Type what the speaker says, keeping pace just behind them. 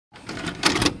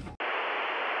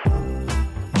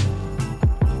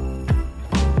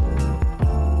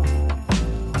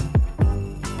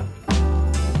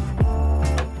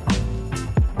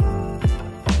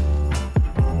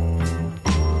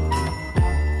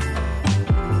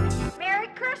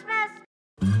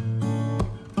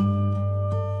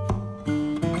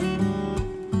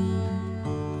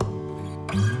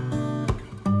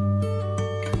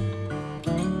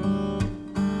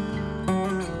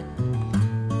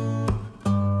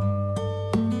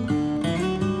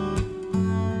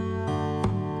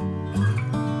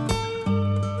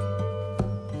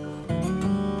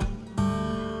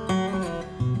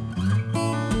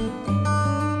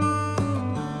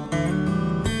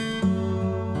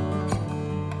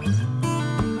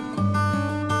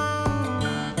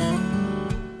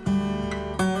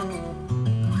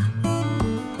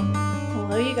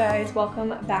guys,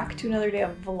 welcome back to another day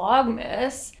of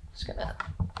Vlogmas. Just gonna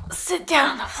sit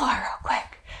down on the floor real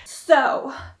quick.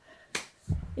 So,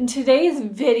 in today's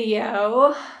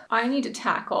video, I need to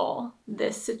tackle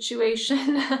this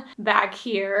situation back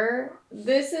here.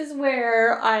 This is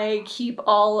where I keep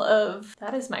all of,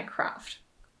 that is my craft.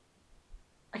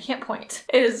 I can't point.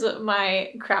 It is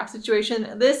my craft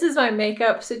situation. This is my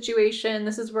makeup situation.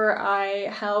 This is where I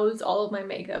house all of my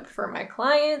makeup for my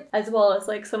clients, as well as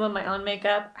like some of my own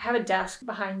makeup. I have a desk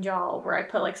behind y'all where I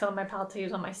put like some of my palettes I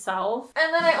use on myself.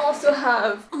 And then I also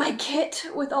have my kit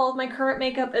with all of my current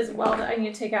makeup as well that I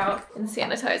need to take out and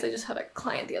sanitize. I just had a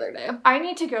client the other day. I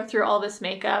need to go through all this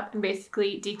makeup and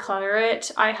basically declutter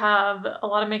it. I have a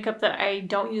lot of makeup that I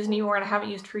don't use anymore and I haven't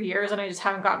used for years and I just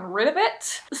haven't gotten rid of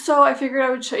it. So I figured I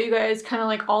would show you guys kind of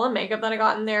like all the makeup that I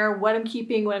got in there, what I'm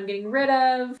keeping, what I'm getting rid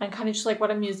of, and kind of just like what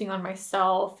I'm using on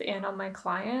myself and on my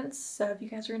clients. So if you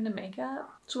guys are into makeup,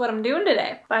 that's what I'm doing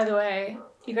today. By the way,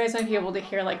 you guys might be able to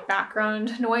hear like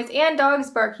background noise and dogs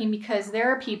barking because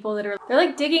there are people that they're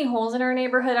like digging holes in our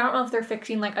neighborhood. I don't know if they're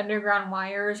fixing like underground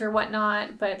wires or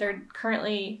whatnot, but they're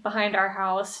currently behind our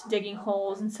house digging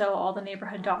holes, and so all the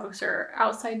neighborhood dogs are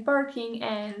outside barking,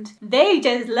 and they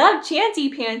just love Chancy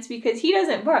Pants because he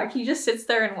doesn't bark. He just sits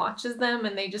there and watches them,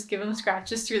 and they just give him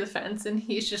scratches through the fence, and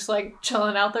he's just like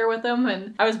chilling out there with them.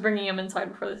 And I was bringing him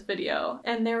inside before this video,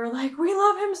 and they were like, "We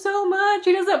love him so much.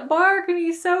 He doesn't bark, and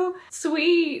he's so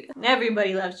sweet."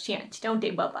 Everybody loves Chance, don't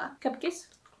they, Bubba? Cup kiss?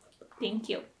 Thank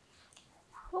you.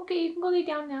 Okay, you can go lay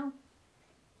down now.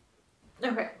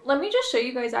 Okay, let me just show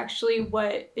you guys actually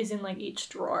what is in like each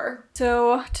drawer.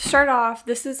 So to start off,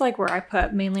 this is like where I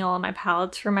put mainly all of my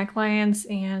palettes for my clients,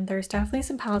 and there's definitely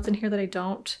some palettes in here that I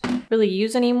don't really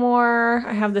use anymore.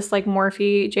 I have this like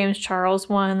Morphe James Charles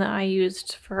one that I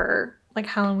used for like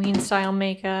Halloween style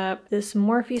makeup. This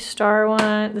Morphe Star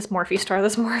one, this Morphe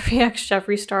X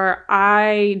Jeffree Star,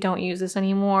 I don't use this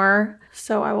anymore.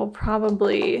 So I will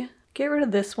probably get rid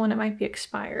of this one. It might be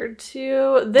expired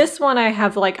too. This one I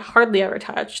have like hardly ever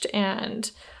touched,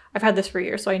 and I've had this for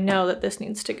years, so I know that this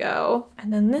needs to go.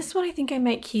 And then this one I think I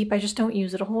might keep. I just don't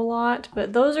use it a whole lot,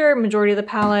 but those are majority of the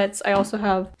palettes. I also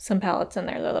have some palettes in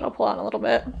there though that I'll pull out in a little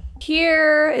bit.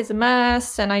 Here is a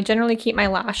mess, and I generally keep my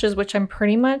lashes, which I'm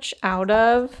pretty much out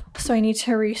of, so I need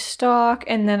to restock.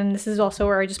 And then this is also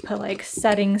where I just put like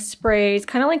setting sprays,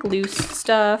 kind of like loose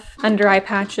stuff, under eye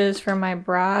patches for my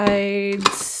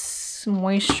brides,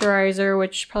 moisturizer,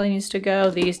 which probably needs to go.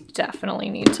 These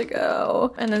definitely need to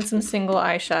go. And then some single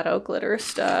eyeshadow glitter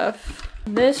stuff.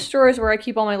 This drawer is where I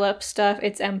keep all my lip stuff.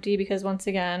 It's empty because once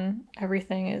again,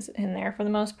 everything is in there for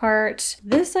the most part.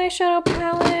 This eyeshadow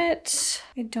palette,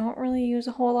 I don't really use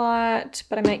a whole lot,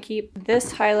 but I might keep.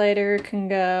 This highlighter can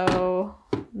go.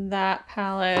 That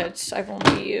palette I've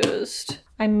only used.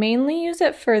 I mainly use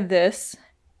it for this.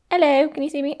 Hello, can you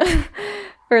see me?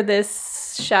 For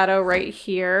this shadow right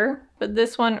here. But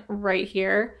this one right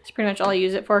here is pretty much all I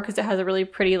use it for because it has a really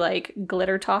pretty like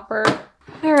glitter topper.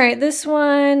 All right, this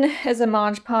one is a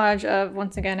Mod Podge of,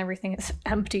 once again, everything is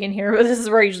empty in here, but this is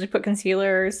where I usually put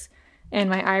concealers and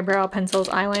my eyebrow pencils,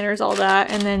 eyeliners, all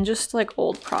that, and then just like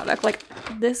old product. Like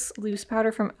this loose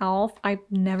powder from e.l.f. I've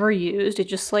never used. It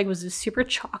just like was super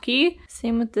chalky.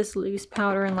 Same with this loose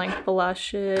powder and like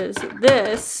blushes.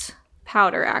 This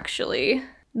powder actually.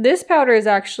 This powder is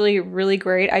actually really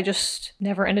great. I just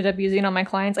never ended up using it on my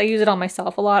clients. I use it on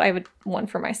myself a lot. I have one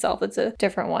for myself. It's a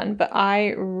different one, but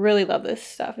I really love this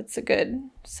stuff. It's a good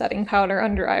setting powder,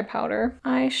 under eye powder.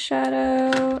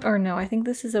 Eyeshadow, or no, I think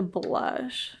this is a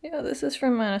blush. Yeah, this is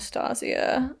from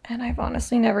Anastasia, and I've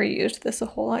honestly never used this a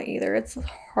whole lot either. It's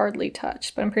hardly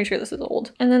touched, but I'm pretty sure this is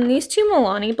old. And then these two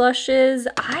Milani blushes,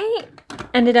 I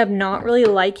ended up not really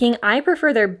liking. I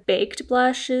prefer their baked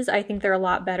blushes. I think they're a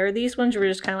lot better. These ones were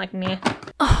just kind of like meh.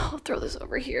 Oh, I'll throw this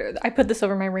over here. I put this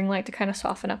over my ring light to kind of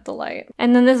soften up the light.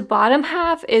 And then this bottom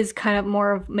half is kind of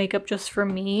more of makeup just for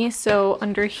me. So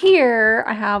under here,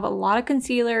 I have a lot of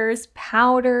concealers,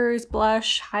 powders,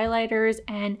 blush, highlighters,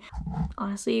 and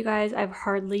honestly, you guys, I've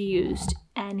hardly used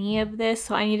any of this,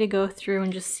 so I need to go through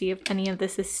and just see if any of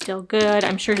this is still good.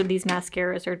 I'm sure that these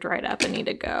mascaras are dried up and need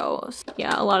to go. So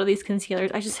yeah, a lot of these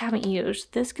concealers I just haven't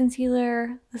used. This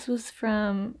concealer, this was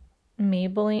from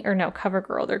Maybelline, or no,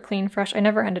 CoverGirl. They're Clean Fresh. I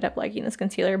never ended up liking this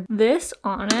concealer. This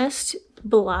Honest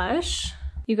blush,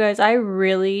 you guys, I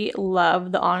really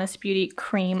love the Honest Beauty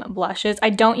cream blushes.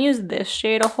 I don't use this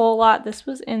shade a whole lot. This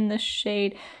was in the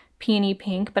shade peony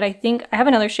pink, but I think I have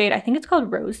another shade. I think it's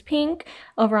called rose pink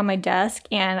over on my desk,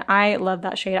 and I love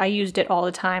that shade. I used it all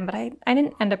the time, but I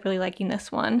didn't end up really liking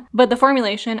this one. But the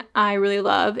formulation I really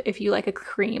love if you like a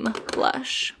cream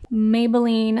blush.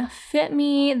 Maybelline Fit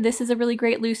Me. This is a really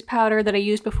great loose powder that I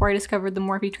used before I discovered the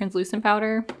Morphe translucent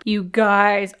powder. You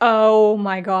guys, oh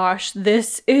my gosh,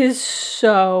 this is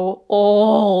so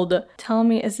old. Tell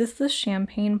me, is this the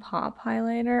Champagne Pop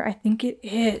highlighter? I think it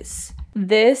is.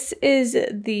 This is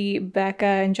the Becca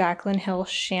and Jaclyn Hill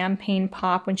Champagne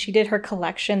Pop. When she did her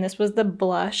collection, this was the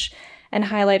blush and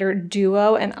highlighter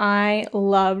duo, and I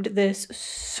loved this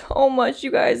so much,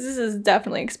 you guys. This is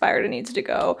definitely expired and needs to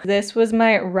go. This was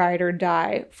my ride or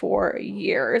die for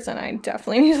years, and I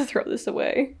definitely need to throw this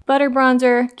away. Butter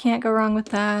bronzer, can't go wrong with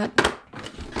that.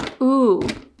 Ooh,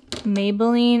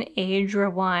 Maybelline Age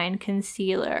Rewind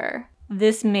Concealer.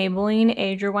 This Maybelline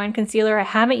Age Rewind Concealer, I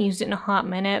haven't used it in a hot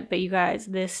minute, but you guys,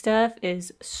 this stuff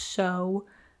is so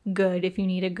good if you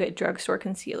need a good drugstore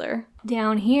concealer.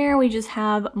 Down here, we just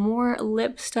have more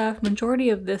lip stuff. Majority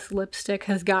of this lipstick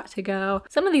has got to go.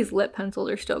 Some of these lip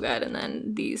pencils are still good, and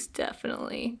then these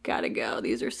definitely gotta go.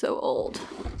 These are so old.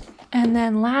 And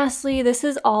then lastly, this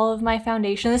is all of my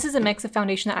foundation. This is a mix of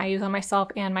foundation that I use on myself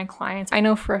and my clients. I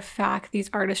know for a fact these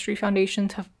Artistry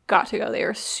foundations have got to go. They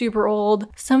are super old.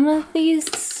 Some of these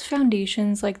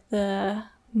foundations, like the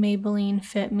Maybelline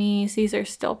Fit Me, these are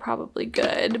still probably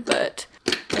good, but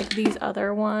like these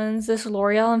other ones, this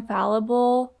L'Oreal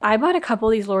Infallible. I bought a couple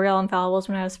of these L'Oreal Infallibles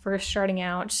when I was first starting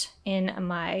out in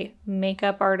my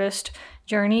makeup artist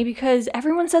journey because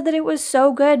everyone said that it was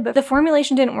so good, but the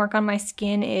formulation didn't work on my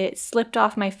skin. It slipped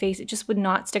off my face. It just would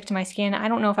not stick to my skin. I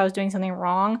don't know if I was doing something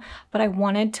wrong, but I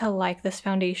wanted to like this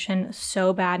foundation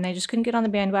so bad and I just couldn't get on the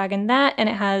bandwagon. That, and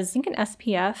it has, I think, an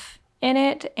SPF in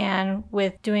it, and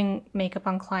with doing makeup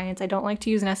on clients, I don't like to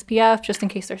use an SPF just in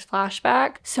case there's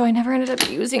flashback, so I never ended up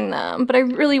using them, but I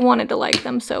really wanted to like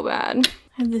them so bad.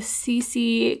 I have this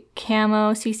CC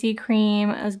Camo CC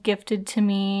cream as gifted to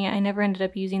me. I never ended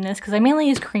up using this because I mainly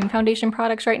use cream foundation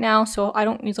products right now, so I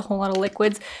don't use a whole lot of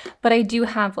liquids, but I do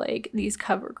have like these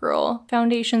CoverGirl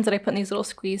foundations that I put in these little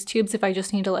squeeze tubes if I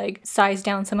just need to like size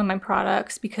down some of my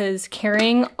products, because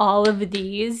carrying all of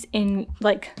these in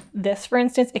like this, for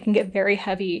instance, it can get very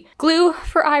heavy. Glue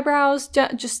for eyebrows,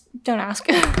 just don't ask.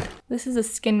 This is a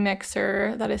skin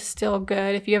mixer that is still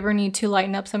good if you ever need to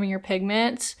lighten up some of your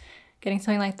pigments. Getting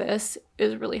something like this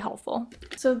is really helpful.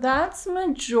 So that's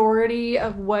majority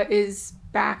of what is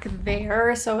back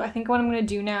there. So I think what I'm gonna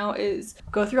do now is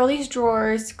go through all these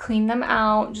drawers, clean them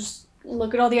out, just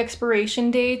look at all the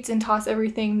expiration dates and toss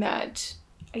everything that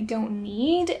I don't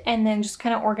need, and then just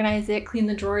kind of organize it, clean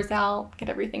the drawers out, get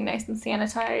everything nice and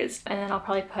sanitized. And then I'll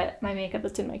probably put my makeup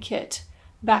that's in my kit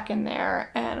back in there,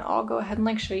 and I'll go ahead and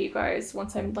like show you guys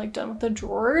once I'm like done with the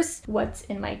drawers what's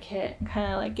in my kit, and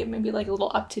kind of like give maybe like a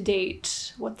little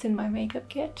up-to-date what's in my makeup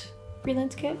kit,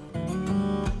 freelance kit.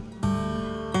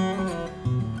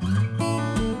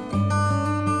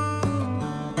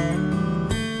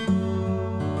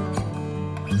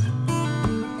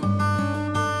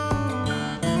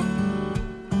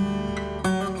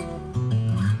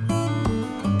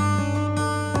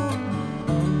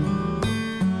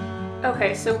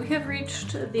 Okay, so we have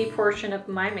reached the portion of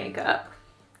my makeup.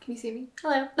 Can you see me?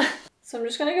 Hello. So I'm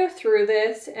just gonna go through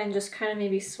this and just kind of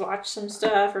maybe swatch some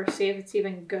stuff or see if it's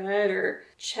even good or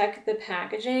check the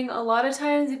packaging. A lot of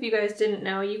times, if you guys didn't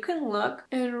know, you can look,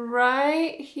 and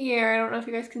right here, I don't know if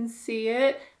you guys can see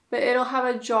it, but it'll have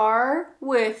a jar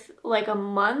with like a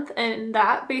month, and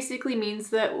that basically means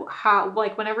that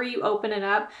like whenever you open it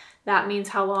up, that means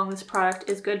how long this product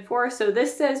is good for. So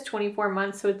this says 24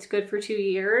 months, so it's good for 2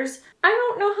 years. I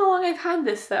don't know how long I've had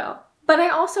this though, but I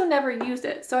also never used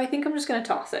it, so I think I'm just gonna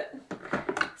toss it.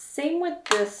 Same with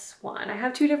this one. I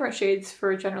have two different shades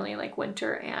for generally like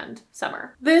winter and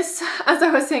summer. This, as I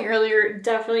was saying earlier,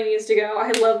 definitely needs to go.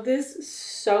 I love this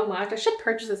so much. I should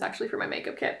purchase this actually for my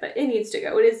makeup kit, but it needs to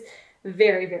go. It is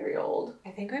very, very old. I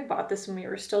think I bought this when we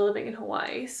were still living in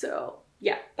Hawaii, so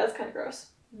yeah, that's kind of gross.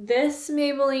 This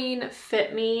Maybelline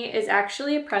Fit Me is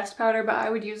actually a pressed powder, but I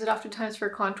would use it oftentimes for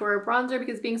contour or bronzer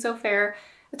because being so fair,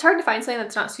 it's hard to find something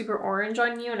that's not super orange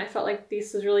on you, and I felt like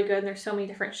this is really good, and there's so many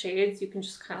different shades, you can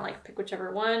just kind of like pick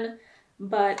whichever one.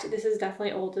 But this is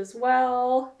definitely old as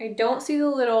well. I don't see the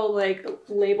little like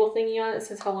label thingy on it that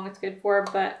says how long it's good for,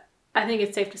 but I think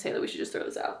it's safe to say that we should just throw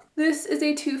this out. This is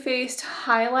a Too Faced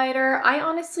highlighter. I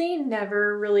honestly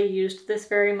never really used this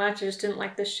very much. I just didn't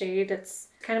like the shade. It's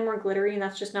It's kind of more glittery and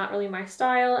that's just not really my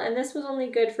style. And this was only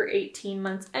good for 18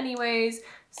 months anyways.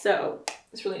 So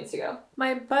this really needs to go.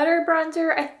 My butter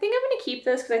bronzer, I think I'm gonna keep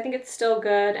this because I think it's still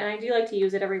good and I do like to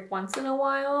use it every once in a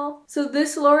while. So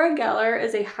this Laura Geller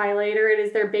is a highlighter. It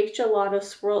is their Baked Gelato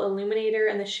Swirl Illuminator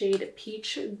in the shade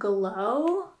Peach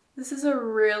Glow. This is a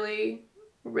really,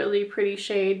 really pretty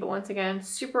shade, but once again,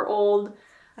 super old.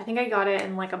 I think I got it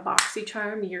in like a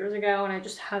BoxyCharm years ago and I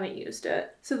just haven't used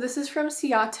it. So this is from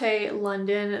Ciate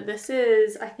London. This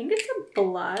is, I think it's a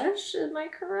blush, am I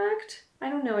correct? I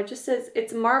don't know, it just says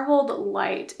it's marbled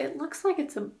light. It looks like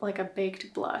it's like a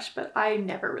baked blush, but I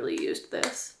never really used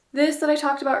this. This that I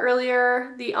talked about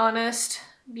earlier, the Honest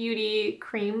Beauty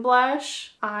Cream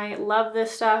Blush. I love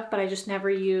this stuff, but I just never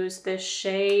use this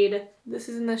shade. This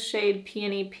is in the shade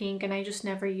Peony Pink and I just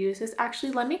never use this.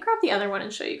 Actually, let me grab the other one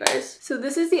and show you guys. So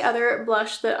this is the other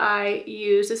blush that I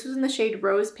use. This was in the shade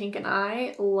Rose Pink and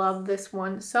I love this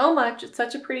one so much. It's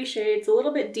such a pretty shade. It's a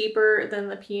little bit deeper than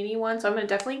the Peony one, so I'm gonna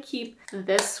definitely keep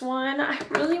this one. I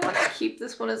really want to keep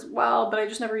this one as well, but I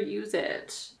just never use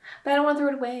it. But I don't want to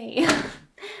throw it away.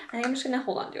 I think I'm just gonna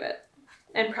hold on to it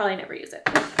and probably never use it.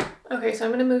 Okay, so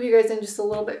I'm gonna move you guys in just a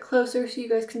little bit closer so you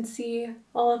guys can see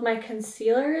all of my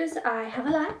concealers. I have a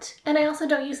lot, and I also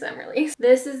don't use them really.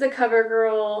 This is the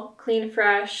CoverGirl Clean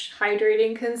Fresh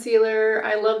Hydrating Concealer.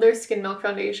 I love their Skin Milk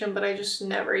Foundation, but I just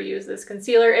never use this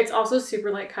concealer. It's also super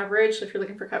light coverage, so if you're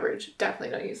looking for coverage,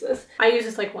 definitely don't use this. I used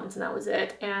this like once and that was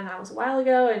it, and that was a while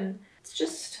ago, and it's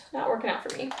just not working out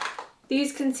for me.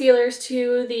 These concealers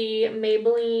too, the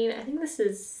Maybelline, I think this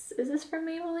is this from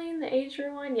Maybelline, the Age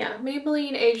Rewind? Yeah,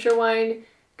 Maybelline Age Rewind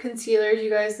concealers. You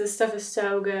guys, this stuff is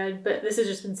so good, but this has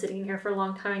just been sitting here for a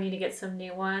long time. I need to get some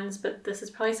new ones, but this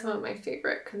is probably some of my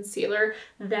favorite concealer.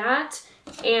 That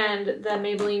and the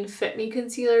Maybelline Fit Me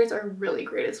concealers are really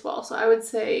great as well. So I would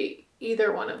say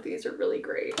either one of these are really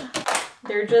great.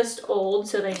 They're just old,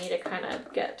 so they need to kind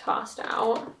of get tossed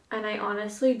out. And I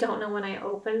honestly don't know when I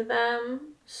opened them.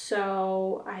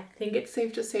 So I think it's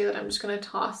safe to say that I'm just gonna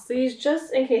toss these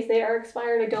just in case they are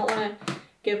expired. I don't wanna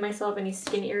give myself any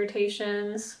skin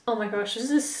irritations. Oh my gosh,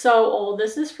 this is so old.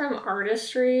 This is from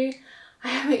Artistry. I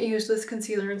haven't used this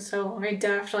concealer in so long. I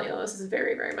definitely know this is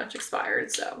very, very much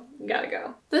expired, so gotta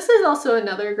go. This is also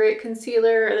another great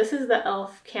concealer. This is the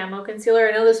e.l.f. Camo Concealer.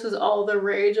 I know this was all the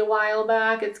rage a while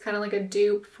back. It's kind of like a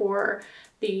dupe for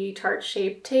the Tarte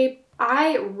Shape Tape.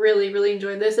 I really, really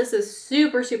enjoyed this. This is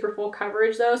super, super full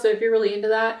coverage though, so if you're really into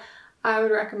that, I would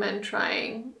recommend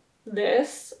trying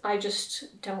this. I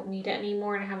just don't need it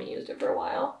anymore and I haven't used it for a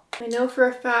while. I know for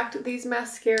a fact these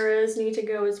mascaras need to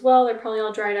go as well. They're probably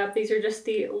all dried up. These are just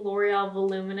the L'Oreal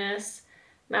Voluminous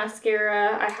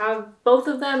mascara. I have both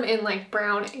of them in like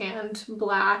brown and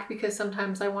black because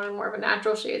sometimes I wanted more of a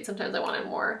natural shade. Sometimes I wanted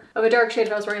more of a dark shade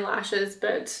if I was wearing lashes,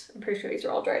 but I'm pretty sure these are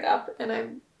all dried up and I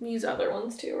use other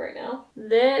ones too right now.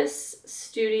 This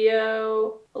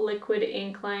Studio Liquid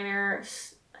Ink Liner.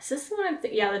 Is this the one I'm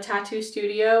yeah, the Tattoo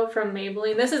Studio from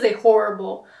Maybelline. This is a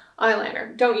horrible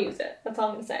eyeliner. Don't use it. That's all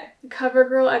I'm gonna say.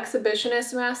 CoverGirl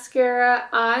Exhibitionist Mascara.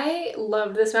 I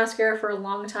loved this mascara for a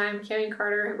long time. Cammy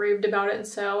Carter raved about it, and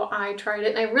so I tried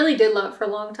it, and I really did love it for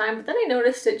a long time, but then I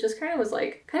noticed it just kind of was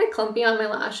like kind of clumpy on my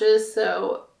lashes,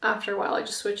 so after a while I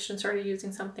just switched and started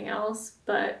using something else,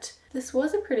 but this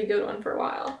was a pretty good one for a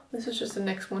while. This is just a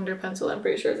NYX Wonder pencil. I'm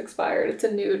pretty sure it's expired. It's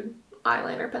a nude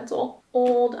eyeliner pencil.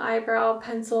 Old eyebrow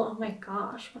pencil. Oh my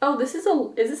gosh. Oh, is this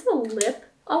a lip?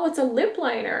 Oh, it's a lip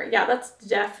liner. Yeah, that's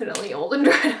definitely old and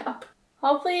dried up.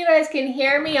 Hopefully you guys can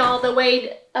hear me all the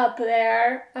way up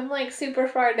there. I'm like super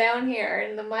far down here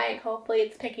in the mic. Hopefully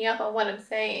it's picking up on what I'm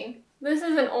saying. This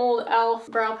is an old e.l.f.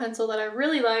 brow pencil that I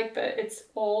really like, but it's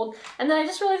old. And then I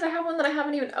just realized I have one that I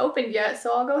haven't even opened yet,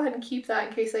 so I'll go ahead and keep that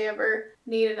in case I ever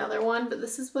need another one, but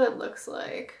this is what it looks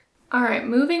like. All right,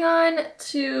 moving on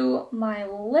to my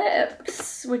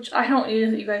lips, which I don't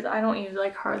use, you guys, I don't use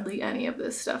like hardly any of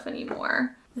this stuff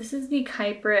anymore. This is the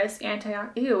Kypris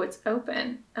ew, it's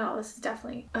open. Oh, this is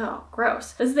definitely, oh,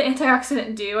 gross. This is the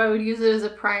Antioxidant Dew. I would use it as a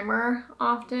primer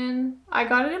often. I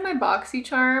got it in my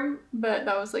BoxyCharm, but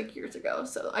that was like years ago,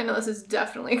 so I know this is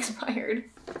definitely expired.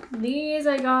 These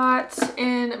I got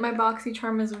in my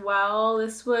BoxyCharm as well.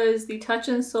 This was the Touch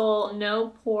in Sol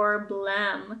No Pore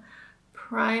Blem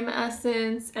Prime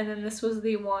Essence, and then this was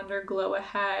the Wander Glow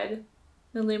Ahead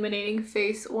Illuminating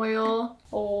Face Oil.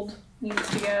 Old, needs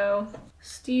to go.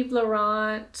 Steve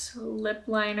Laurent lip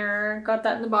liner. Got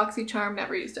that in the BoxyCharm,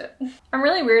 never used it. I'm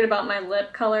really weird about my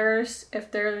lip colors.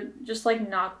 If they're just like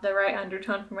not the right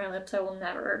undertone for my lips, I will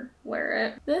never wear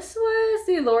it. This was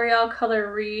the L'Oreal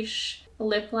Color Riche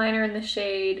lip liner in the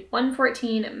shade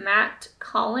 114 Matte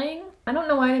Calling. I don't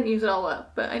know why I didn't use it all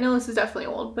up, but I know this is definitely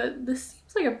old, but this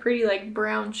seems like a pretty like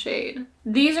brown shade.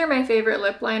 These are my favorite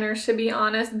lip liners, to be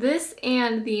honest. This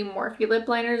and the Morphe lip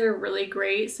liners are really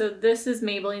great. So this is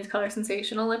Maybelline's Color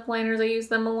Sensational lip liners. I use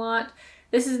them a lot.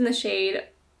 This is in the shade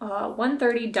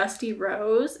 130 Dusty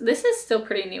Rose. This is still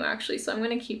pretty new actually, so I'm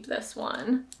gonna keep this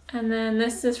one. And then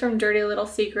this is from Dirty Little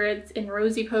Secrets in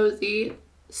Rosy Posy.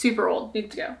 Super old,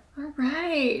 needs to go. All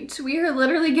right, we are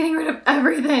literally getting rid of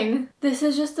everything. This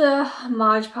is just a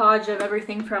Mod Podge of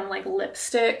everything from like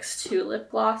lipsticks to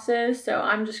lip glosses. So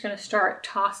I'm just gonna start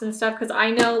tossing stuff because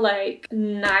I know like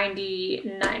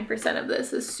 99% of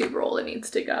this is super old and needs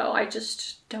to go.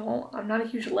 I'm not a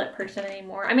huge lip person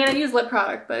anymore. I mean, I use lip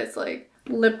product, but it's like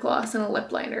lip gloss and a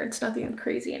lip liner. It's nothing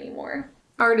crazy anymore.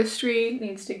 Artistry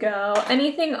needs to go.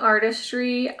 Anything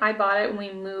Artistry, I bought it when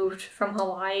we moved from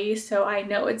Hawaii, so I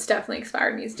know it's definitely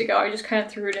expired, needs to go. I just kind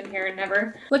of threw it in here and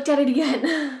never looked at it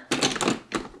again.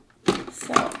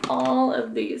 So all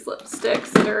of these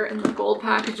lipsticks that are in the gold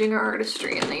packaging are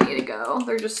Artistry and they need to go.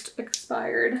 They're just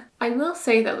expired. I will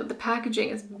say though that the packaging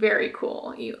is very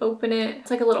cool. You open it,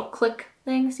 it's like a little click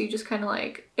thing, so you just kind of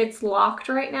like, it's locked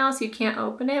right now so you can't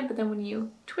open it, but then when you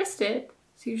twist it,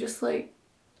 so you just like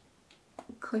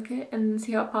click it and then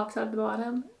see how it pops out at the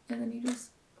bottom, and then you just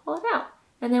pull it out,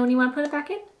 and then when you want to put it back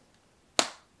in,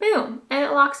 boom, and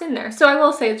it locks in there. So I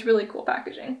will say it's really cool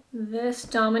packaging. This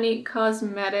Dominique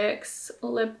Cosmetics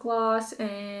lip gloss,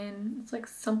 and it's like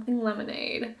something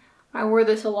lemonade. I wore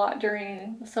this a lot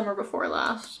during the summer before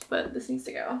last, but this needs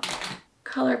to go.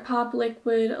 ColourPop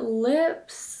liquid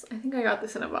lips. I think I got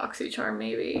this in a BoxyCharm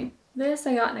maybe. This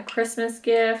I got in a Christmas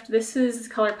gift. This is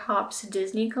ColourPop's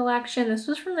Disney collection. This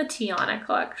was from the Tiana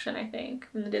collection, I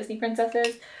think, from the Disney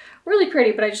princesses. Really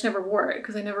pretty, but I just never wore it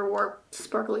because I never wore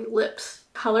sparkly lips.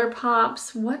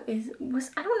 ColourPop's,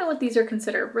 I don't know what these are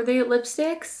considered. Were they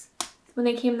lipsticks when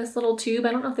they came in this little tube?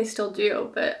 I don't know if they still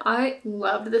do, but I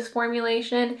loved this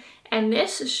formulation. And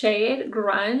this shade,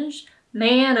 Grunge,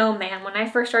 man, oh man, when I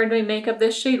first started doing makeup,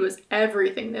 this shade was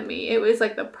everything to me. It was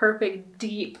like the perfect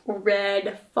deep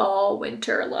red fall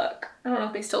winter look. I don't know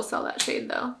if they still sell that shade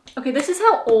though. Okay, this is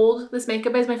how old this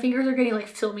makeup is. My fingers are getting like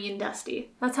filmy and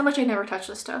dusty. That's how much I never touch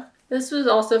this stuff. This was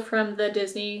also from the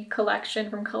Disney collection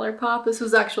from ColourPop. This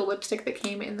was actual lipstick that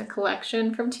came in the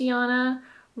collection from Tiana.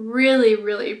 Really,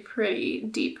 really pretty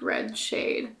deep red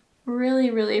shade. Really,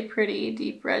 really pretty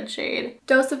deep red shade.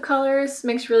 Dose of Colors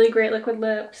makes really great liquid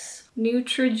lips.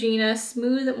 Neutrogena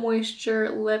Smooth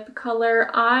Moisture Lip Color.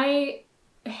 I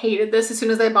hated this as soon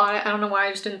as I bought it. I don't know why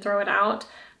I just didn't throw it out.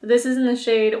 But this is in the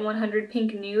shade 100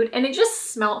 Pink Nude, and it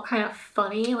just smelled kind of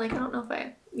funny. Like, I don't know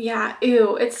if yeah,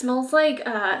 ew. It smells like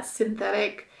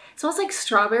synthetic. It smells like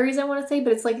strawberries, I want to say,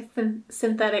 but it's like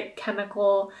synthetic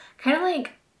chemical, kind of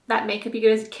like that makeup you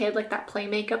get as a kid, like that play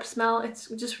makeup smell. It's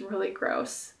just really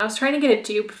gross. I was trying to get a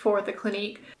dupe for the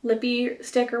Clinique lippy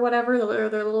stick or whatever, their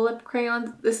little lip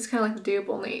crayons. This is kind of like the dupe,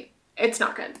 only it's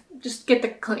not good. Just get the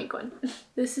Clinique one.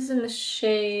 This is in the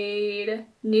shade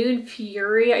Nude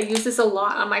Fury. I use this a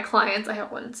lot on my clients. I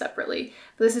have one separately.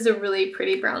 But this is a really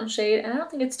pretty brown shade, and I don't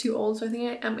think it's too old, so I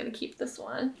think I'm gonna keep this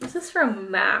one. This is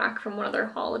from MAC, from one of their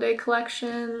holiday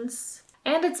collections.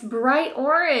 And it's bright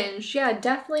orange. Yeah,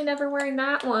 definitely never wearing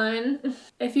that one.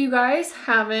 If you guys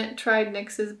haven't tried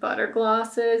NYX's Butter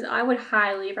Glosses, I would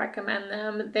highly recommend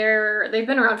them. They've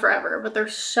been around forever, but they're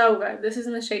so good. This is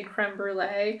in the shade Creme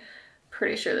Brulee.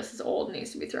 Pretty sure this is old and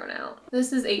needs to be thrown out.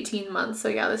 This is 18 months, so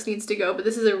yeah, this needs to go, but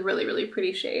this is a really, really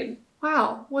pretty shade.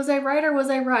 Wow, was I right or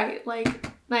was I right? Like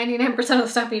 99% of the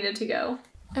stuff needed to go.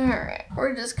 All right,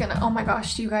 we're just gonna, oh my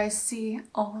gosh, do you guys see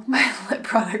all of my lip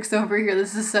products over here?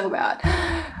 This is so bad.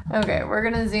 Okay, we're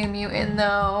gonna zoom you in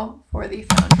though for the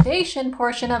foundation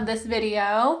portion of this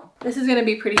video. This is gonna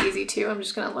be pretty easy too. I'm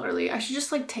just gonna literally, I should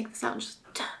just like take this out and just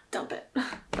dump it.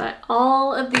 But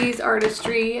all of these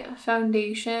Artistry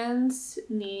foundations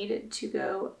need to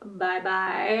go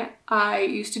bye-bye. I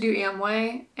used to do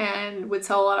Amway and would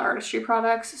sell a lot of Artistry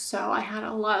products, so I had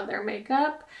a lot of their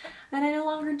makeup. And I no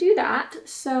longer do that.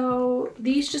 So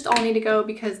these just all need to go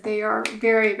because they are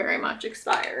very, very much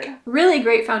expired. Really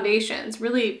great foundations,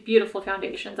 really beautiful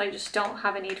foundations. I just don't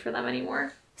have a need for them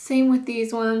anymore. Same with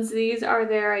these ones. These are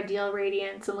their Ideal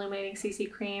Radiance Illuminating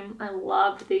CC Cream. I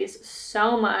loved these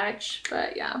so much,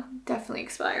 but yeah, definitely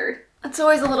expired. It's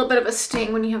always a little bit of a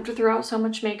sting when you have to throw out so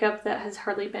much makeup that has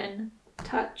hardly been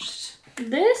touched.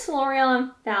 This L'Oreal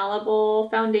Infallible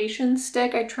foundation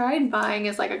stick I tried buying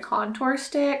as like a contour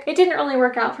stick. It didn't really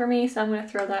work out for me, so I'm gonna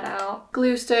throw that out.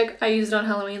 Glue stick, I used it on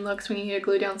Halloween looks when you need to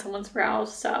glue down someone's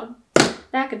brows, so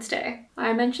that could stay.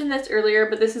 I mentioned this earlier,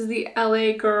 but this is the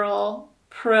LA Girl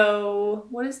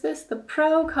what is this? The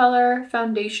Pro Color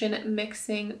Foundation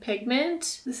Mixing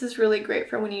Pigment. This is really great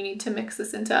for when you need to mix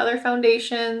this into other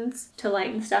foundations to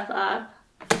lighten stuff up.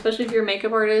 Especially if you're a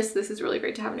makeup artist, this is really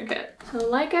great to have in your kit. So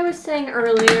like I was saying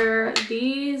earlier,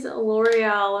 these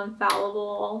L'Oreal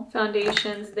Infallible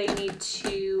foundations, they need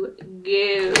to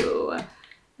go.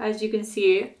 As you can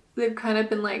see, they've kind of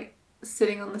been like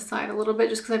sitting on the side a little bit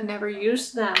just because I've never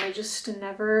used them. I just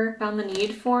never found the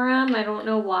need for them. I don't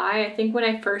know why. I think when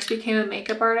I first became a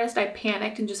makeup artist, I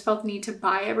panicked and just felt the need to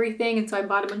buy everything, and so I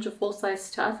bought a bunch of full-size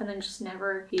stuff and then just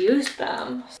never used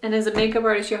them. And as a makeup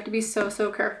artist, you have to be so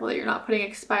careful that you're not putting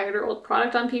expired or old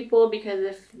product on people, because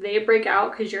if they break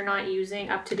out because you're not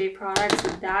using up-to-date products,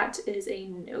 that is a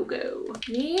no-go.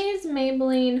 These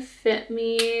Maybelline Fit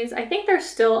Me's, I think they're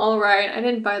still all right. I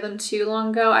didn't buy them too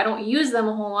long ago. I don't use them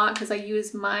a whole lot because I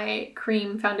use my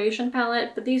cream foundation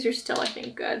palette, but these are still, I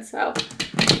think, good. So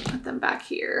put them back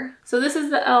here. So this is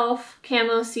the e.l.f.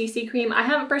 Camo CC Cream. I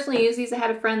haven't personally used these. I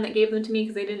had a friend that gave them to me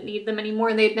because they didn't need them anymore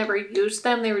and they'd never used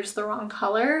them. They were just the wrong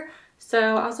color.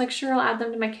 So I was like, sure, I'll add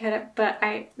them to my kit, but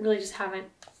I really just haven't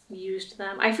used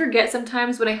them. I forget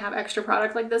sometimes when I have extra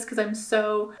product like this because I'm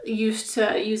so used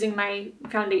to using my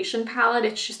foundation palette.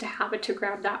 It's just a habit to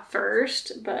grab that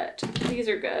first, but these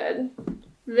are good.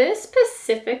 This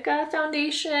Pacifica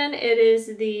foundation, it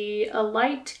is the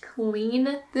Light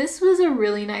Clean. This was a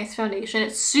really nice foundation.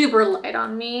 It's super light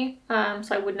on me, so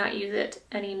I would not use it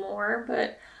anymore,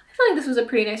 but I feel like this was a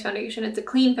pretty nice foundation. It's a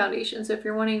clean foundation, so if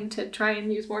you're wanting to try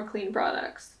and use more clean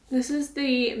products. This is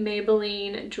the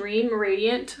Maybelline Dream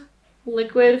Radiant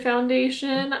Liquid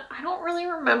Foundation. I don't really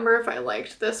remember if I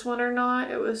liked this one or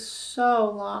not. It was so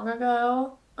long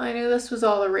ago. I knew this was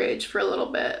all the rage for a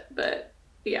little bit, but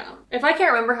yeah, if I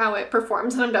can't remember how it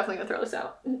performs, then I'm definitely gonna throw this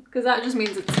out because that just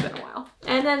means it's been a while.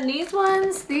 And then these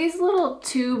ones, these little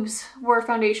tubes were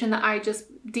foundation that I just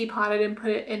depotted and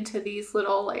put it into these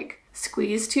little like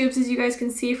squeeze tubes, as you guys can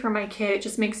see, for my kit. It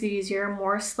just makes it easier,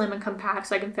 more slim and compact,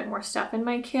 so I can fit more stuff in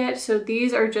my kit. So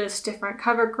these are just different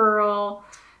CoverGirl,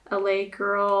 LA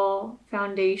Girl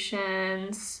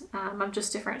foundations of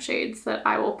just different shades that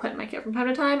I will put in my kit from time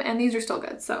to time, and these are still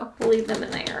good, so we'll leave them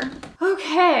in there.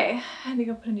 Okay, I had to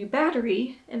go put a new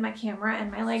battery in my camera,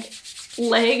 and my leg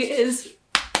is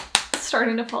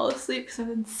starting to fall asleep because I've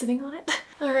been sitting on it.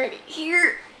 Alrighty,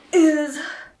 here is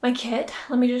my kit.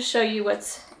 Let me just show you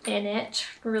what's in it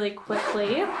really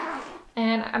quickly.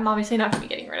 And I'm obviously not gonna be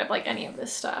getting rid of like any of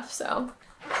this stuff, so.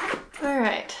 All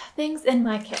right, things in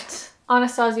my kit.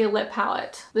 Anastasia lip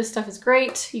palette. This stuff is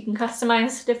great. You can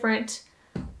customize different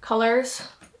colors.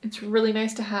 It's really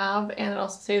nice to have, and it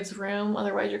also saves room.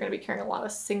 Otherwise, you're gonna be carrying a lot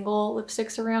of single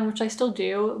lipsticks around, which I still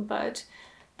do, but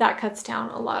that cuts down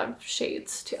a lot of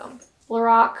shades too.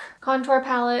 Lorac contour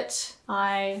palette.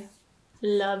 I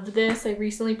love this. I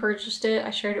recently purchased it. I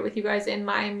shared it with you guys in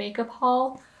my makeup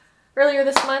haul earlier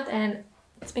this month, and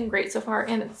it's been great so far,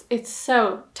 and it's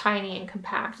so tiny and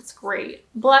compact. It's great.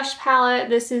 Blush palette.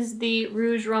 This is the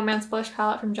Rouge Romance blush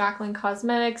palette from Jaclyn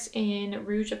Cosmetics in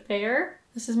Rouge Affair.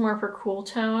 This is more for cool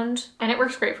toned, and it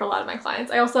works great for a lot of my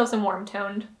clients. I also have some warm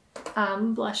toned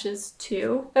blushes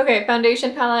too. Okay,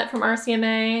 foundation palette from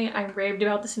RCMA. I raved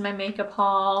about this in my makeup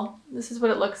haul. This is what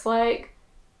it looks like.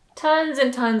 Tons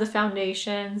and tons of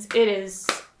foundations. It is,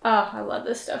 oh, I love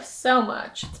this stuff so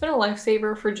much. It's been a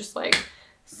lifesaver for just like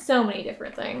so many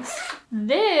different things.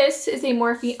 This is a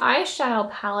Morphe eyeshadow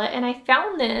palette, and I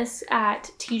found this at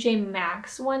TJ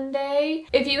Maxx one day.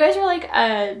 If you guys are like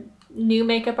a new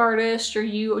makeup artist, or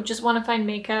you just want to find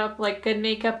makeup, like good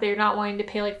makeup that you're not wanting to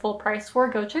pay like full price for,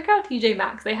 go check out TJ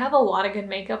Maxx. They have a lot of good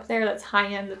makeup there that's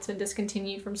high-end, that's been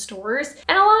discontinued from stores,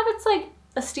 and a lot of it's like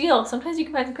a steal. Sometimes you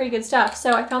can find some pretty good stuff.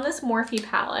 So I found this Morphe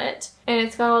palette, and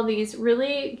it's got all these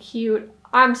really cute,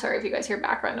 I'm sorry if you guys hear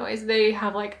background noise. They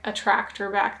have like a tractor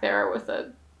back there with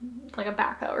like a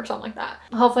backhoe or something like that.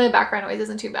 Hopefully the background noise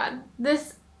isn't too bad.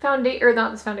 This foundation, or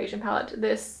not this foundation palette,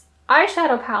 this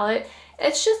eyeshadow palette,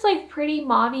 it's just like pretty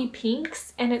mauvey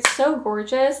pinks, and it's so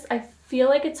gorgeous. I feel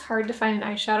like it's hard to find an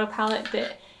eyeshadow palette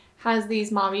that has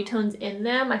these mauvey tones in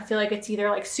them. I feel like it's either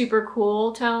like super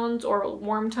cool tones or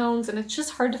warm tones, and it's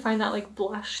just hard to find that like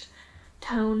blushed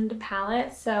toned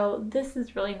palette. So this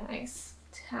is really nice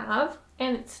to have,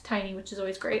 and it's tiny, which is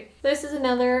always great. This is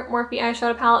another Morphe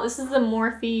eyeshadow palette. This is the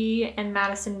Morphe and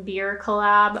Madison Beer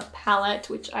collab palette,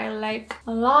 which I like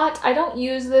a lot. I don't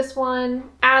use this one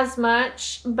as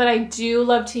much, but I do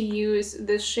love to use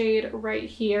this shade right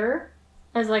here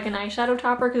as like an eyeshadow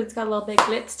topper because it's got a little bit of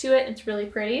glitz to it. It's really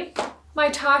pretty. my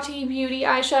Tati Beauty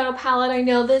eyeshadow palette. I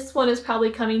know this one is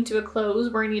probably coming to a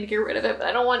close where I need to get rid of it, but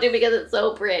I don't want to because it's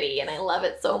so pretty and I love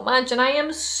it so much. And I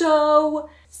am so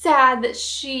sad that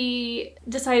she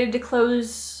decided to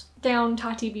close down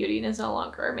Tati Beauty and is no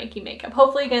longer making makeup.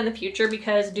 Hopefully again in the future,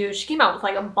 because dude, she came out with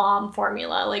like a bomb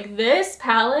formula. Like this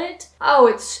palette, oh,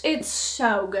 it's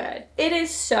so good. It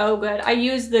is so good. I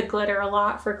use the glitter a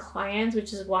lot for clients,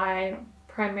 which is why I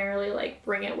primarily like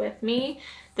bring it with me.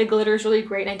 The glitter is really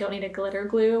great and I don't need a glitter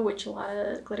glue, which a lot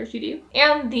of glitters you do.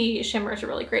 And the shimmers are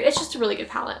really great. It's just a really good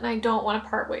palette and I don't want to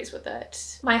part ways with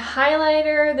it. My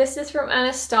highlighter, this is from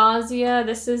Anastasia.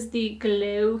 This is the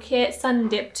Glow Kit, Sun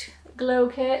Dipped Glow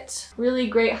Kit. Really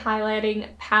great highlighting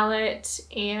palette,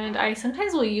 and I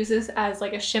sometimes will use this as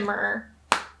like a shimmer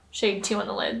shade 2 on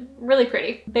the lid. Really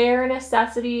pretty. Bare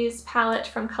Necessities palette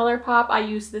from ColourPop. I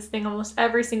use this thing almost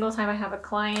every single time I have a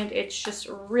client. It's just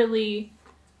really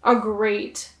a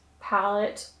great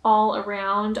palette all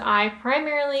around. I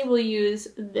primarily will use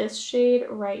this shade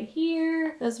right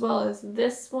here, as well as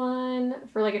this one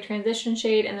for like a transition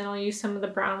shade, and then I'll use some of the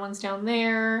brown ones down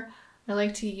there. I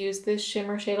like to use this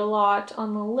shimmer shade a lot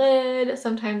on the lid.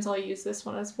 Sometimes I'll use this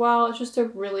one as well. It's just a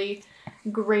really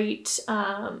great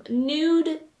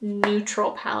nude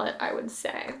neutral palette, I would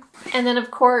say. And then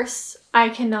of course, I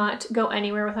cannot go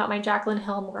anywhere without my Jaclyn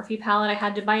Hill Morphe palette. I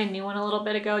had to buy a new one a little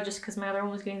bit ago just because my other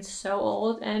one was getting so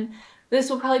old, and this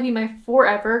will probably be my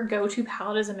forever go-to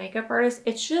palette as a makeup artist.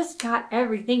 It's just got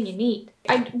everything you need.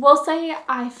 I will say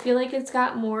I feel like it's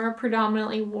got more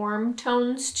predominantly warm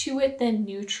tones to it than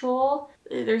neutral.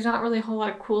 There's not really a whole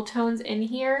lot of cool tones in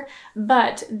here,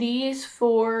 but these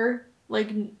 4 like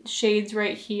shades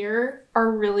right here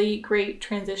are really great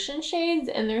transition shades,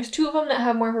 and there's 2 of them that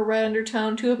have more of a red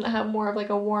undertone, 2 of them that have more of like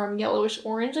a warm yellowish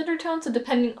orange undertone. So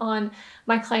depending on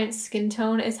my client's skin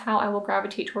tone is how I will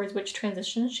gravitate towards which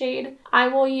transition shade I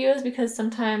will use, because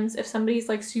sometimes if somebody's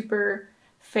like super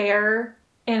fair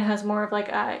and has more of like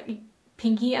a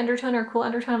pinky undertone or cool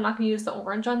undertone, I'm not going to use the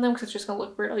orange on them because it's just going to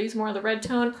look weird. I'll use more of the red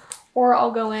tone, or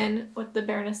I'll go in with the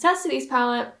Bare Necessities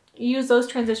palette, use those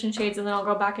transition shades, and then I'll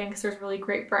go back in because there's really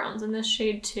great browns in this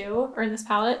shade too, or in this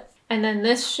palette. And then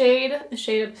this shade, the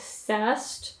shade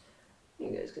Obsessed,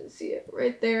 you guys can see it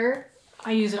right there.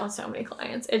 I use it on so many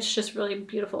clients. It's just really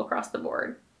beautiful across the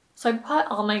board. So I put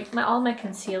all my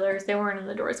concealers, they weren't in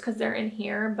the drawers because they're in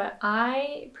here, but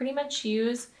I pretty much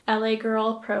use LA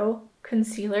Girl Pro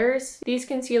concealers. These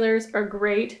concealers are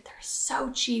great. They're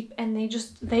so cheap and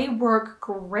they work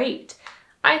great.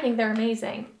 I think they're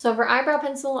amazing. So for eyebrow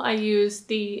pencil, I use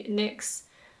the NYX.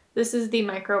 This is the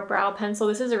micro brow pencil.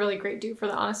 This is a really great dupe for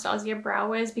the Anastasia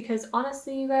Brow Wiz because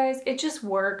honestly, you guys, it just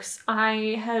works.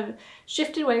 I have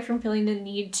shifted away from feeling the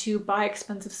need to buy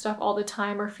expensive stuff all the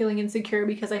time or feeling insecure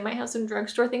because I might have some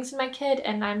drugstore things in my kit,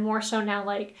 and I'm more so now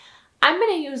like, I'm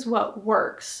gonna use what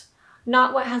works,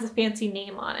 not what has a fancy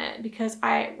name on it. Because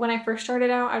when I first started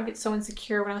out, I would get so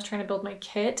insecure when I was trying to build my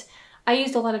kit. I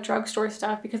used a lot of drugstore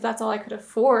stuff because that's all I could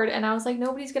afford, and I was like,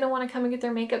 nobody's gonna want to come and get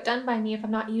their makeup done by me if I'm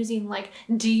not using like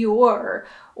Dior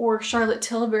or Charlotte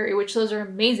Tilbury, which those are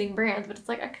amazing brands, but it's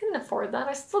like I couldn't afford that.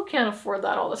 I still can't afford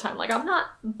that all the time. Like, I'm not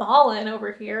balling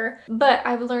over here. But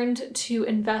I've learned to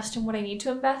invest in what I need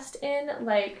to invest in,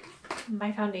 like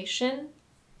my foundation.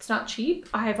 It's not cheap.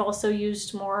 I've also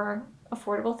used more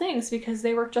affordable things because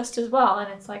they work just as well,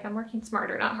 and it's like I'm working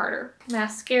smarter, not harder.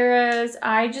 Mascaras,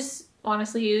 I just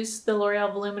honestly use the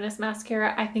L'Oreal Voluminous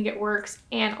Mascara. I think it works,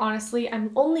 and honestly,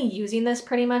 I'm only using this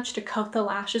pretty much to coat the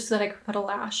lashes so that I can put a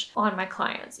lash on my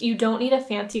clients. You don't need a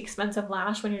fancy expensive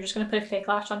lash when you're just gonna put a fake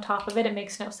lash on top of it. It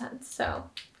makes no sense. So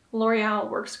L'Oreal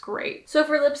works great. So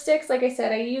for lipsticks, like I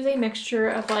said, I use a mixture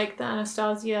of like the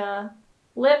Anastasia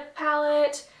lip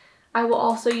palette. I will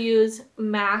also use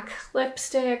MAC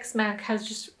lipsticks. MAC has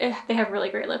just, they have really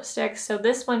great lipsticks. So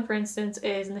this one, for instance,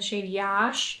 is in the shade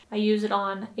Yash. I use it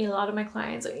on a lot of my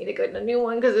clients. I need to get a new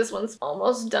one because this one's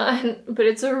almost done, but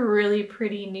it's a really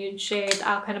pretty nude shade.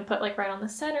 I'll kind of put like right on the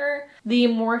center. The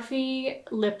Morphe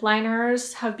lip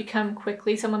liners have become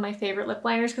quickly some of my favorite lip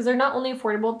liners because they're not only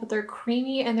affordable, but they're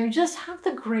creamy and they just have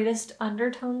the greatest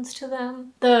undertones to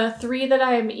them. The 3 that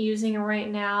I'm using right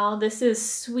now, this is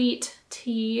Sweet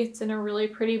Tea. It's in a really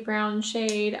pretty brown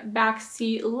shade,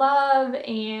 Backseat Love,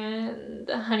 and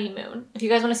Honeymoon. If you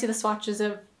guys want to see the swatches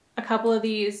of a couple of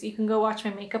these, you can go watch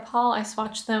my makeup haul. I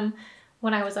swatched them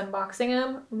when I was unboxing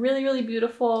them. Really, really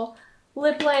beautiful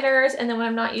lip liners. And then when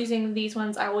I'm not using these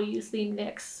ones, I will use the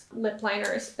NYX lip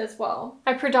liners as well.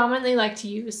 I predominantly like to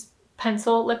use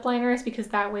pencil lip liners because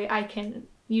that way I can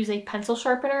use a pencil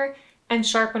sharpener and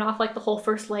sharpen off like the whole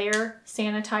first layer,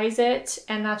 sanitize it,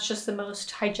 and that's just the most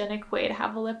hygienic way to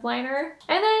have a lip liner.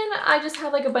 And then I just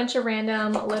have like a bunch of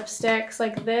random lipsticks,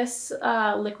 like this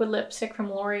liquid lipstick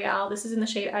from L'Oreal. This is in the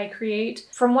shade I Create.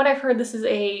 From what I've heard, this is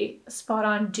a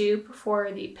spot-on dupe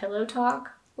for the Pillow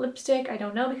Talk lipstick. I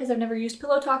don't know because I've never used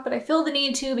Pillow Talk, but I feel the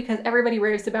need to because everybody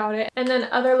raves about it. And then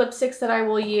other lipsticks that I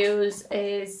will use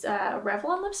is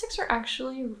Revlon lipsticks are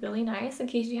actually really nice in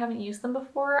case you haven't used them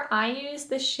before. I use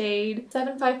the shade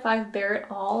 755 Bare It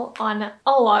All on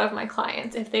a lot of my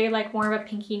clients. If they like more of a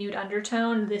pinky nude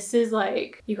undertone, this is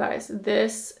like, you guys,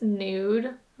 this nude, I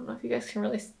don't know if you guys can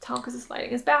really tell because this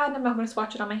lighting is bad and I'm not going to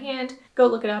swatch it on my hand. Go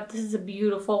look it up. This is a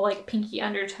beautiful like pinky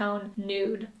undertone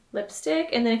nude lipstick.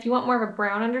 And then if you want more of a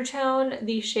brown undertone,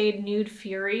 the shade Nude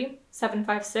Fury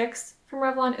 756 from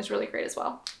Revlon is really great as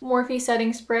well. Morphe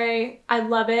setting spray. I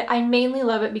love it. I mainly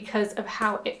love it because of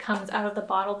how it comes out of the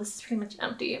bottle. This is pretty much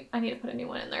empty. I need to put a new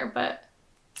one in there, but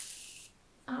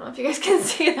I don't know if you guys can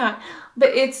see that,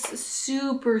 but it's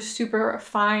super, super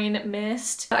fine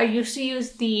mist. I used to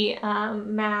use the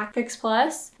MAC Fix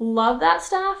Plus. Love that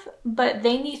stuff, but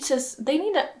they need to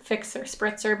fix their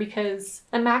spritzer because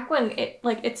the MAC one,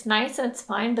 it's nice and it's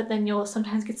fine, but then you'll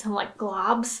sometimes get some like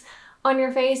globs on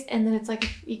your face, and then it's like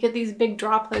if you get these big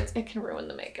droplets, it can ruin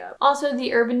the makeup. Also,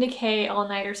 the Urban Decay All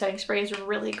Nighter setting spray is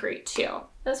really great too.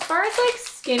 As far as like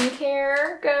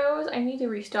skincare goes, I need to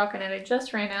restock on it. I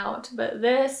just ran out, but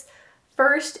this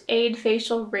First Aid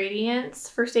Facial Radiance,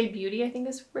 First Aid Beauty, I think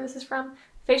is where this is from.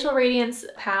 Facial Radiance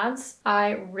pads.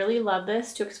 I really love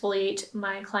this to exfoliate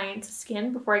my client's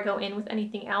skin before I go in with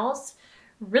anything else.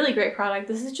 Really great product.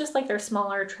 This is just like their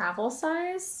smaller travel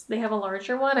size. They have a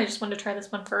larger one. I just wanted to try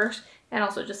this one first, and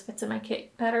also it just fits in my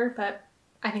kit better, but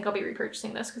I think I'll be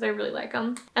repurchasing this because I really like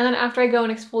them. And then after I go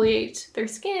and exfoliate their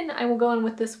skin, I will go in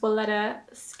with this Welletta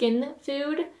Skin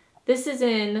Food. This is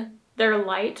in their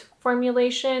light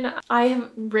formulation. I have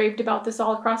raved about this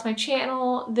all across my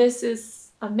channel. This is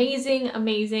amazing,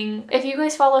 amazing. If you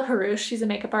guys follow Harush, she's a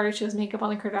makeup artist. She does makeup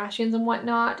on the Kardashians and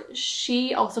whatnot.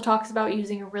 She also talks about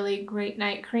using a really great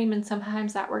night cream, and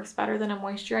sometimes that works better than a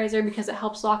moisturizer because it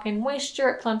helps lock in moisture,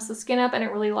 it plumps the skin up, and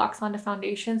it really locks onto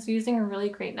foundation. So using a really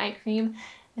great night cream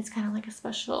is kind of like a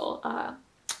special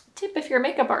tip if you're a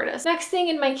makeup artist. Next thing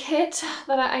in my kit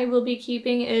that I will be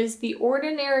keeping is the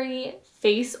Ordinary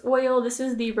Face Oil. This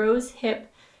is the Rose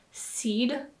Hip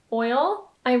Seed Oil.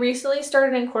 I recently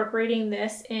started incorporating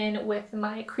this in with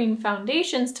my cream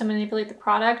foundations to manipulate the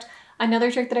product.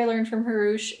 Another trick that I learned from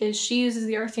Harush is she uses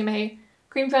the RCMA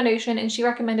cream foundation, and she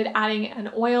recommended adding an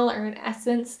oil or an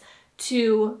essence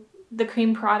to the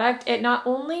cream product. It not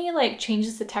only like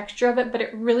changes the texture of it, but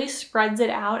it really spreads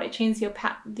it out. It changes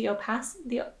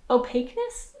the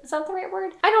opaqueness. Is that the right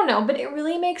word? I don't know, but it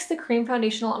really makes the cream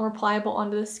foundation a lot more pliable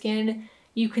onto the skin.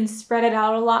 You can spread it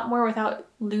out a lot more without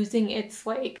losing its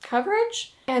like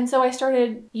coverage. And so I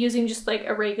started using just like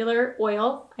a regular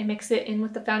oil. I mix it in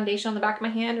with the foundation on the back of my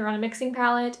hand or on a mixing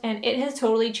palette, and it has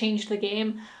totally changed the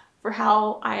game for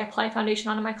how I apply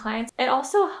foundation onto my clients. It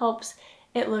also helps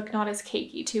it look not as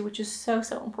cakey too, which is so,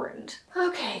 so important.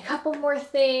 Okay, a couple more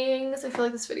things. I feel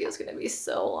like this video is gonna be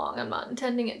so long. I'm not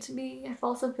intending it to be. I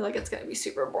also feel like it's gonna be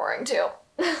super boring too.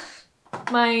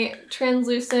 My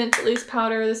translucent loose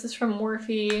powder, this is from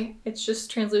Morphe. It's just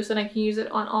translucent. I can use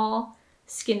it on all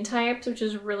skin types, which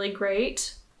is really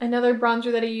great. Another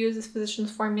bronzer that I use is Physicians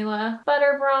Formula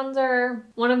Butter Bronzer.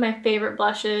 One of my favorite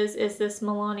blushes is this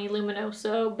Milani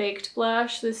Luminoso Baked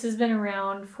Blush. This has been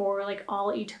around for like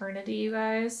all eternity, you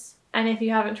guys. And if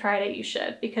you haven't tried it, you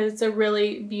should, because it's a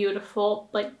really beautiful,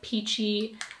 like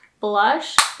peachy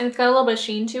blush, and it's got a little bit of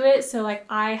sheen to it. So like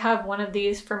I have one of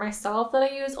these for myself that I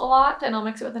use a lot, and I'll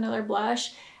mix it with another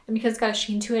blush, and because it's got a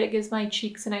sheen to it, it gives my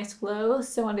cheeks a nice glow.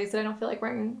 So on days that I don't feel like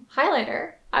wearing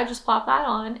highlighter, I just pop that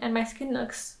on and my skin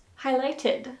looks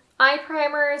highlighted. Eye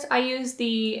primers, I use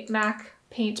the MAC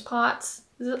paint pots.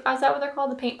 Is that what they're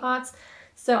called, the paint pots?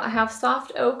 So I have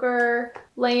Soft Ochre,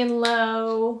 Laying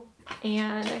Low,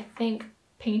 and I think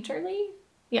Painterly.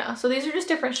 Yeah, so these are just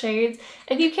different shades.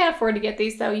 If you can't afford to get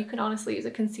these though, you can honestly use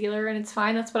a concealer and it's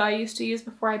fine. That's what I used to use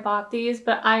before I bought these,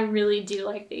 but I really do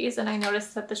like these, and I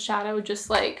noticed that the shadow just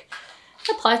like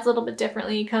applies a little bit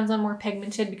differently. It comes on more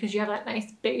pigmented because you have that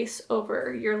nice base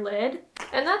over your lid.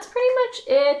 And that's pretty much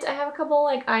it. I have a couple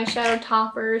like eyeshadow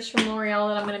toppers from L'Oreal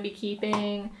that I'm going to be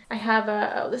keeping. I have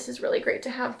a, oh, this is really great to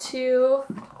have too.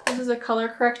 This is a color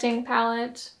correcting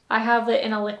palette. I have it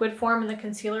in a liquid form in the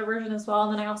concealer version as well.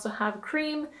 And then I also have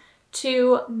cream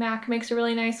too. MAC makes a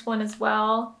really nice one as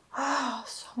well. Oh,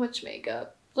 so much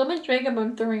makeup. So much makeup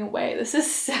I'm throwing away. This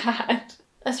is sad.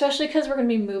 especially because we're going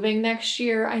to be moving next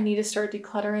year. I need to start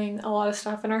decluttering a lot of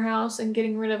stuff in our house, and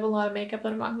getting rid of a lot of makeup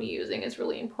that I'm not going to be using is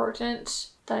really important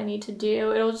that I need to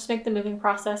do. It'll just make the moving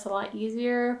process a lot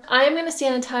easier. I am going to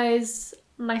sanitize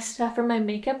my stuff from my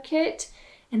makeup kit,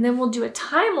 and then we'll do a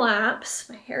time lapse.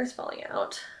 My hair is falling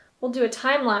out. We'll do a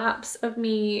time lapse of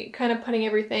me kind of putting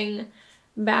everything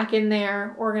back in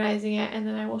there, organizing it, and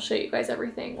then I will show you guys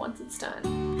everything once it's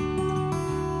done.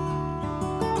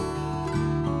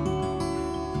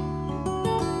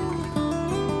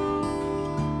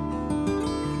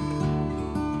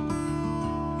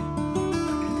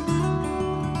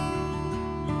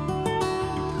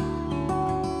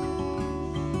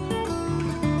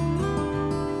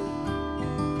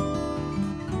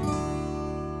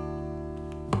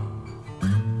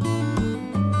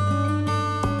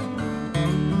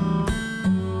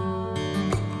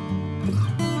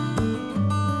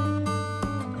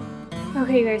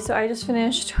 Okay, you guys, so I just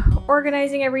finished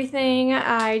organizing everything.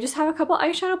 I just have a couple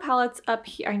eyeshadow palettes up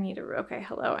here. I need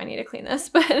to clean this,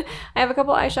 but I have a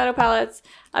couple eyeshadow palettes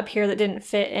up here that didn't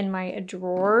fit in my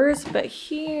drawers. But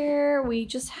here we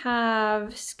just have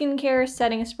skincare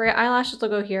setting spray. Eyelashes will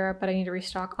go here, but I need to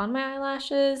restock on my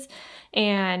eyelashes,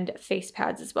 and face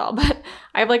pads as well. But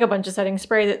I have like a bunch of setting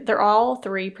spray that they're all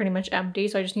three pretty much empty,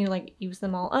 so I just need to like use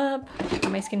them all up.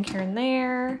 Got my skincare in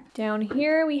there. Down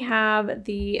here we have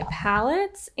the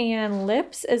palettes and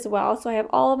lips as well. So I have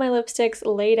all of my lipsticks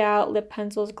laid out, lip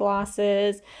pencils,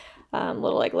 glosses,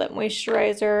 little like lip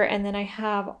moisturizer, and then I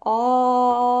have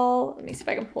all, let me see if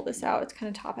I can pull this out, it's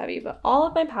kind of top heavy, but all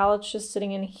of my palettes just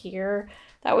sitting in here.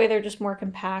 That way they're just more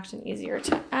compact and easier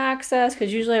to access,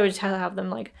 because usually I would just have them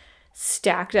like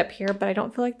stacked up here, but I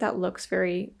don't feel like that looks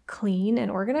very clean and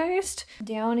organized.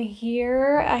 Down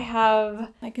here I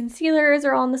have my concealers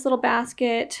are all in this little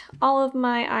basket, all of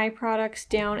my eye products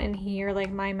down in here, like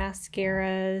my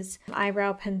mascaras,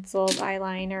 eyebrow pencils,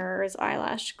 eyeliners,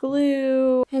 eyelash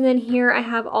glue, and then here I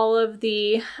have all of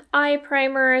the eye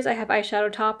primers. I have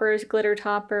eyeshadow toppers, glitter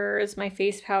toppers, my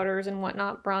face powders and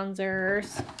whatnot,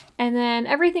 bronzers. And then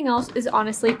everything else is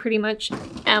honestly pretty much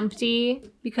empty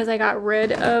because I got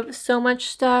rid of so much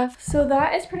stuff. So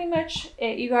that is pretty much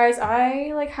it, you guys.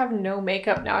 I like have no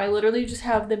makeup now. I literally just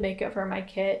have the makeup for my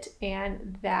kit,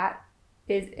 and that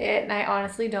is it. And I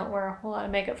honestly don't wear a whole lot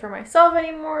of makeup for myself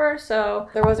anymore, so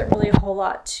there wasn't really a whole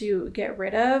lot to get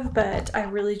rid of, but I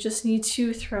really just need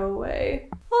to throw away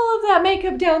all of that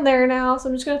makeup down there now. So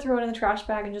I'm just gonna throw it in the trash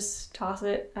bag and just toss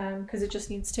it because it just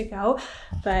needs to go.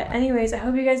 But anyways, I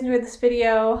hope you guys enjoyed this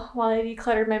video while I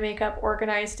decluttered my makeup,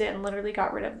 organized it, and literally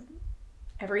got rid of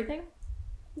everything.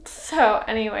 So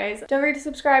anyways, don't forget to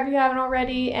subscribe if you haven't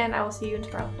already, and I will see you in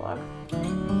tomorrow's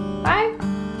vlog. Bye!